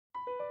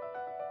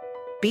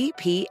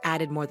BP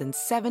added more than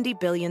 $70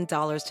 billion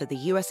to the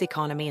U.S.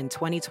 economy in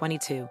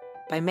 2022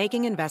 by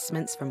making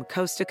investments from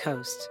coast to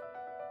coast.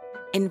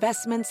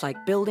 Investments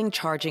like building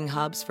charging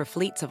hubs for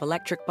fleets of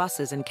electric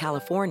buses in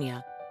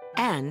California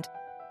and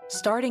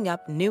starting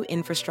up new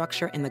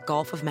infrastructure in the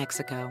Gulf of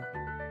Mexico.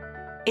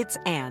 It's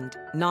and,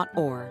 not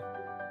or.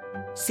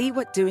 See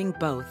what doing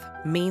both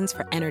means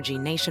for energy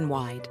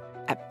nationwide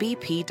at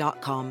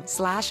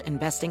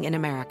bp.com/investing in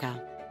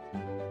America.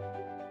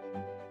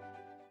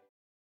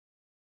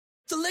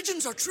 The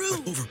legends are true.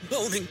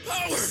 Overwhelming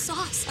power! The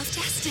sauce of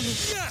destiny.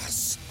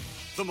 Yes!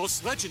 The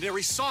most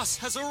legendary sauce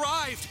has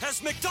arrived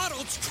as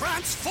McDonald's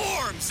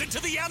transforms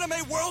into the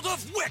anime world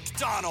of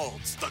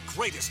WickDonald's. The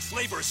greatest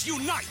flavors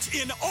unite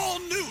in all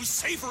new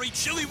savory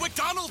chili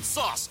McDonald's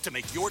sauce to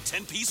make your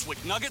 10-piece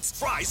Wick Nuggets,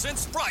 fries, and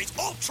Sprite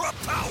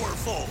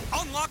ultra-powerful.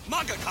 Unlock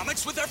manga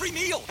comics with every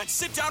meal and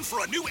sit down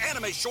for a new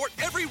anime short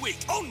every week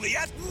only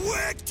at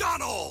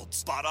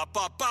WickDonald's.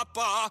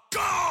 Ba-da-ba-ba-ba,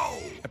 go!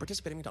 At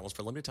participating McDonald's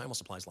for a limited time while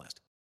supplies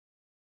last.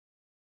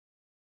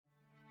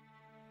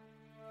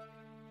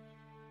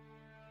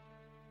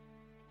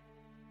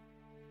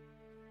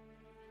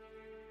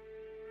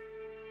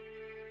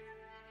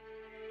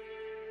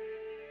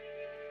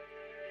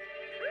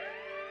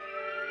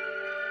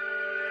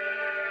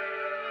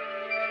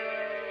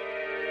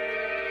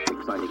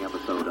 Exciting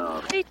episode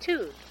of Stay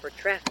tuned for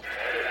traffic.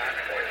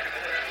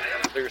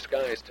 Clear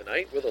skies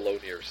tonight with a low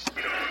near.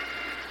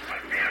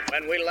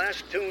 When we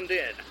last tuned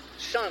in,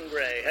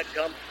 Sangre had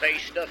come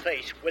face to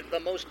face with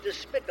the most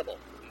despicable,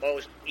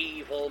 most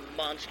evil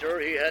monster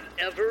he had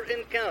ever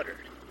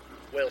encountered.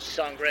 Will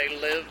Sangre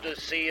live to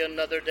see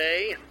another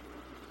day?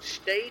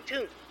 Stay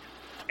tuned.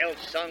 El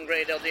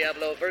Sangre del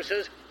Diablo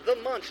versus The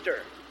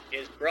Monster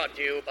is brought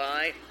to you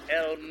by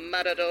El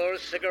Matador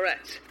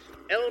Cigarettes.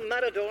 El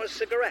Matador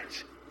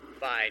Cigarettes.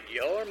 Find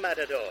your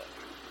matador.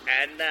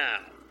 And now,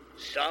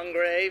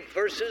 Sangre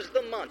versus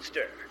the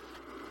Monster.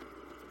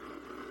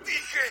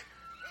 Dije,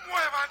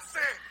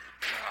 muévanse!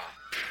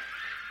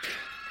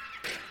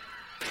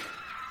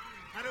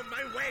 Out of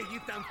my way,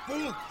 you damn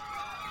fool!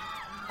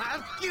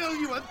 I'll kill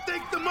you and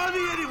take the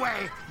money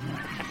anyway!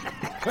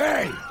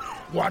 Hey!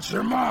 Watch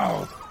your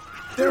mouth!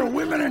 There are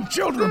women and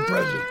children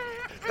present!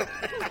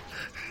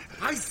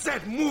 I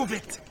said move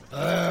it!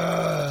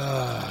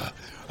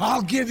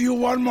 I'll give you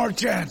one more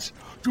chance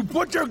to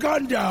put your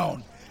gun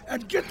down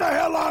and get the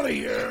hell out of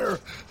here!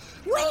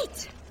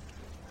 Wait!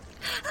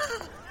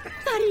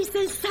 That is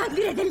El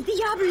Sangre del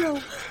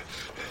Diablo!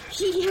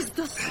 He is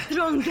the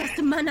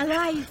strongest man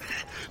alive!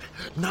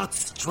 Not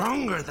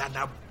stronger than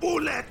a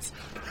bullet!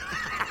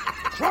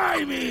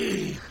 Try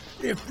me,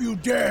 if you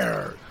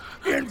dare,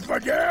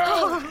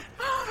 infidel!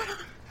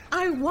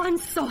 I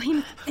once saw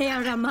him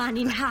tear a man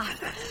in half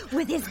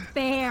with his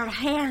bare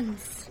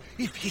hands.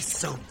 If he's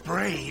so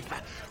brave,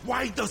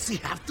 why does he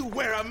have to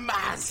wear a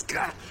mask?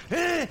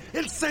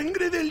 El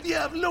Sangre del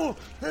Diablo!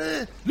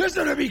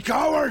 Listen to me,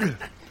 coward!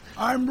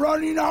 I'm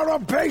running out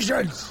of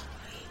patience!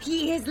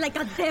 He is like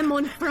a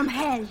demon from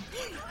hell.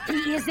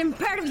 He is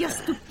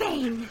impervious to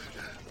pain.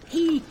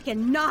 He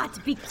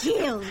cannot be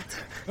killed.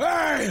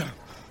 Hey!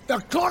 The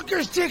clock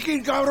is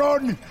ticking,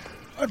 cabron!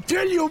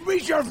 Until you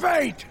meet your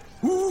fate!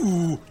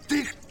 Ooh!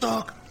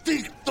 Tick-tock!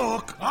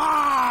 Tick-tock!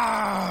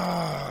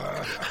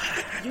 Ah!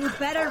 You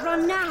better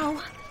run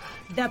now.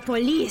 The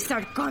police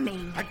are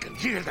coming. I can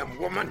hear them,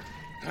 woman.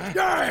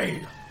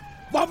 Hey!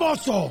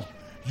 Baboso!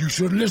 You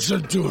should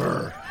listen to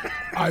her.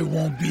 I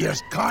won't be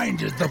as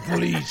kind as the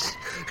police.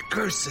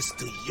 Curses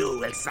to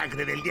you, El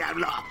Sangre del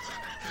Diablo.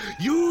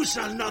 You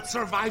shall not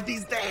survive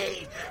this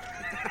day.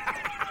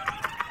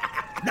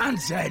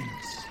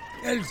 Nonsense.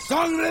 El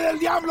Sangre del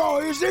Diablo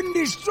is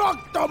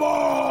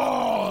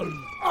indestructible.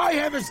 I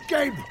have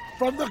escaped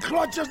from the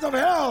clutches of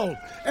hell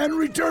and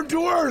returned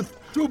to Earth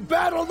to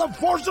battle the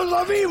forces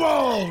of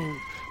evil.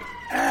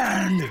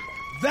 And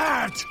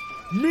that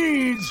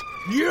means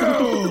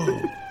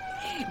you.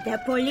 The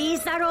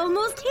police are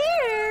almost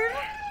here.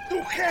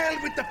 To hell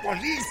with the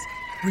police.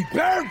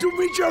 Prepare to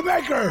meet your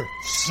maker,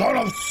 son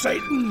of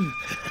Satan.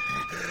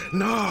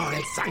 No,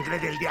 El Sangre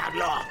del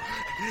Diablo.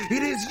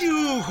 It is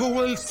you who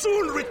will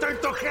soon return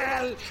to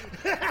hell.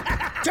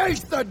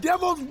 Taste the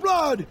devil's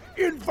blood,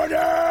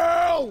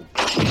 infidel!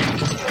 El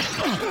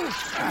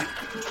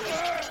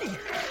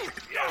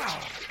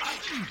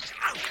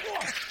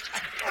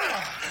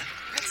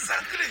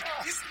Sangre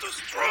is too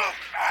strong.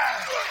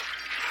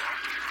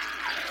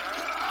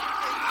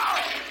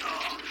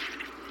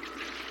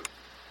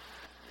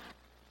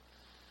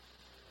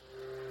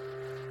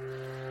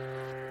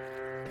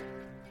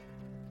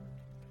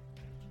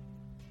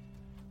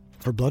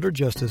 For Blood or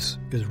Justice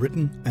is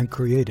written and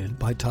created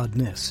by Todd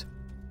Niss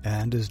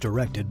and is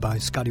directed by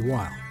Scotty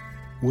Weil,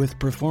 with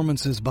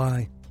performances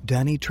by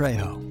Danny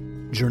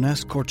Trejo,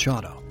 Jernest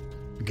Corchado,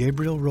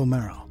 Gabriel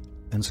Romero,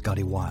 and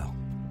Scotty Weil.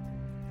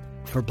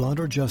 For Blood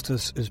or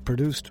Justice is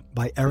produced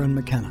by Aaron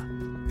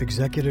McKenna,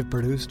 executive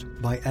produced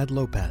by Ed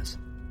Lopez,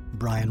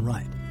 Brian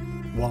Wright,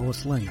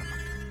 Wallace Lingham,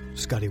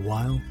 Scotty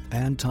Weil,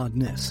 and Todd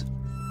Niss.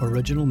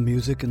 Original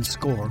music and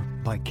score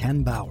by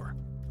Ken Bauer.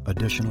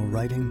 Additional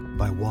writing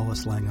by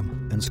Wallace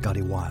Langham and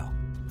Scotty Weil.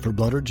 For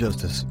Blood or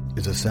Justice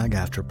is a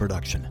SAG-AFTRA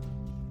production.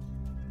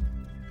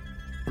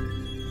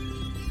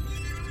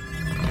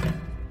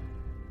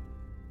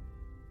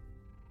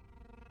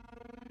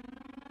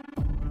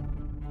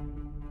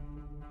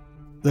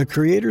 The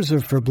creators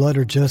of For Blood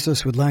or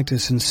Justice would like to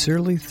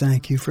sincerely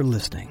thank you for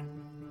listening.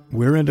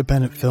 We're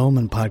independent film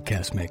and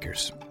podcast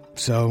makers,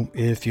 so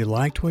if you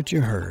liked what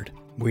you heard,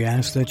 we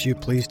ask that you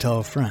please tell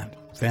a friend,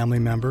 family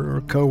member,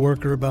 or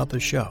coworker about the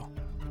show,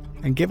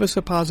 and give us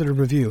a positive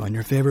review on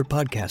your favorite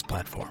podcast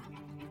platform.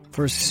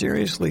 For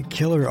seriously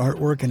killer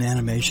artwork and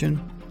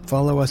animation,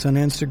 follow us on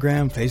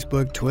Instagram,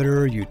 Facebook,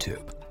 Twitter, or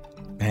YouTube.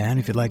 And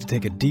if you'd like to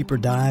take a deeper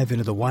dive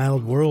into the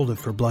wild world of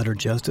For Blood or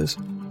Justice,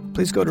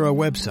 please go to our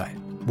website,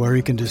 where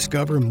you can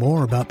discover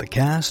more about the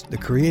cast, the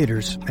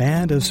creators,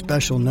 and, a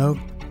special note,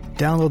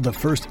 download the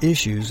first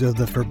issues of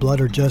the For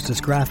Blood or Justice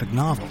graphic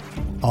novel,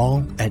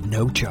 all at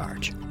no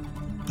charge.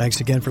 Thanks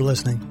again for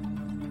listening.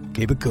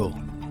 Keep it cool.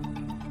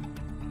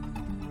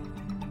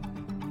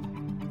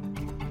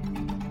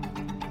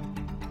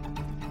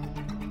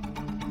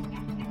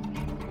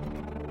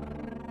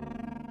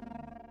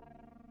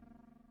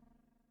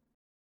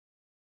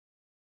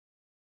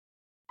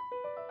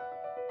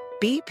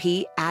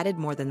 BP added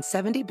more than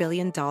 $70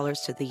 billion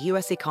to the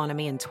U.S.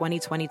 economy in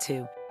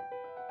 2022.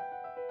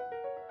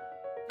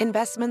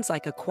 Investments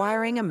like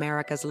acquiring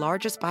America's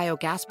largest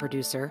biogas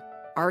producer,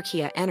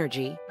 Archaea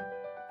Energy,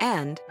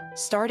 and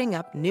starting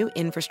up new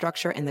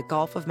infrastructure in the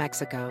Gulf of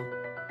Mexico.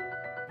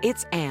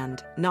 It's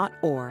and, not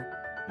or.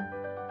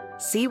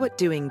 See what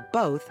doing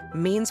both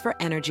means for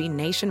energy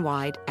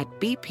nationwide at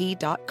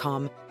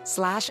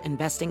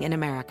bp.com/investing in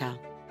America.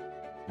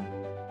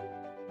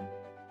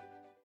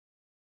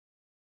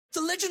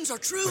 The legends are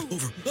true.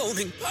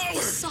 Overwhelming power!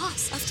 The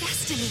sauce of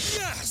destiny.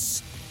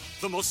 Yes!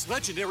 The most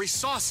legendary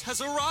sauce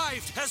has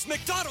arrived as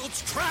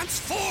McDonald's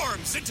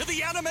transforms into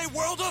the anime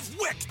world of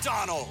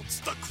WickDonald's.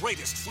 The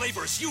greatest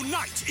flavors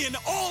unite in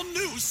all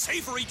new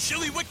savory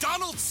chili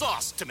McDonald's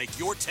sauce to make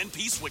your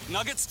 10-piece Wick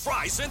Nuggets,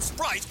 fries, and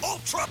Sprite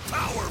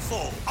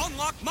ultra-powerful.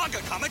 Unlock manga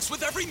comics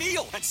with every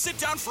meal and sit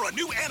down for a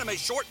new anime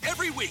short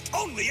every week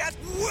only at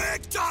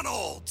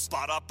WickDonald's.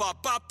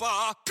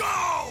 Ba-da-ba-ba-ba,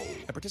 go!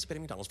 At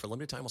participating McDonald's for a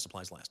limited time while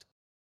supplies last.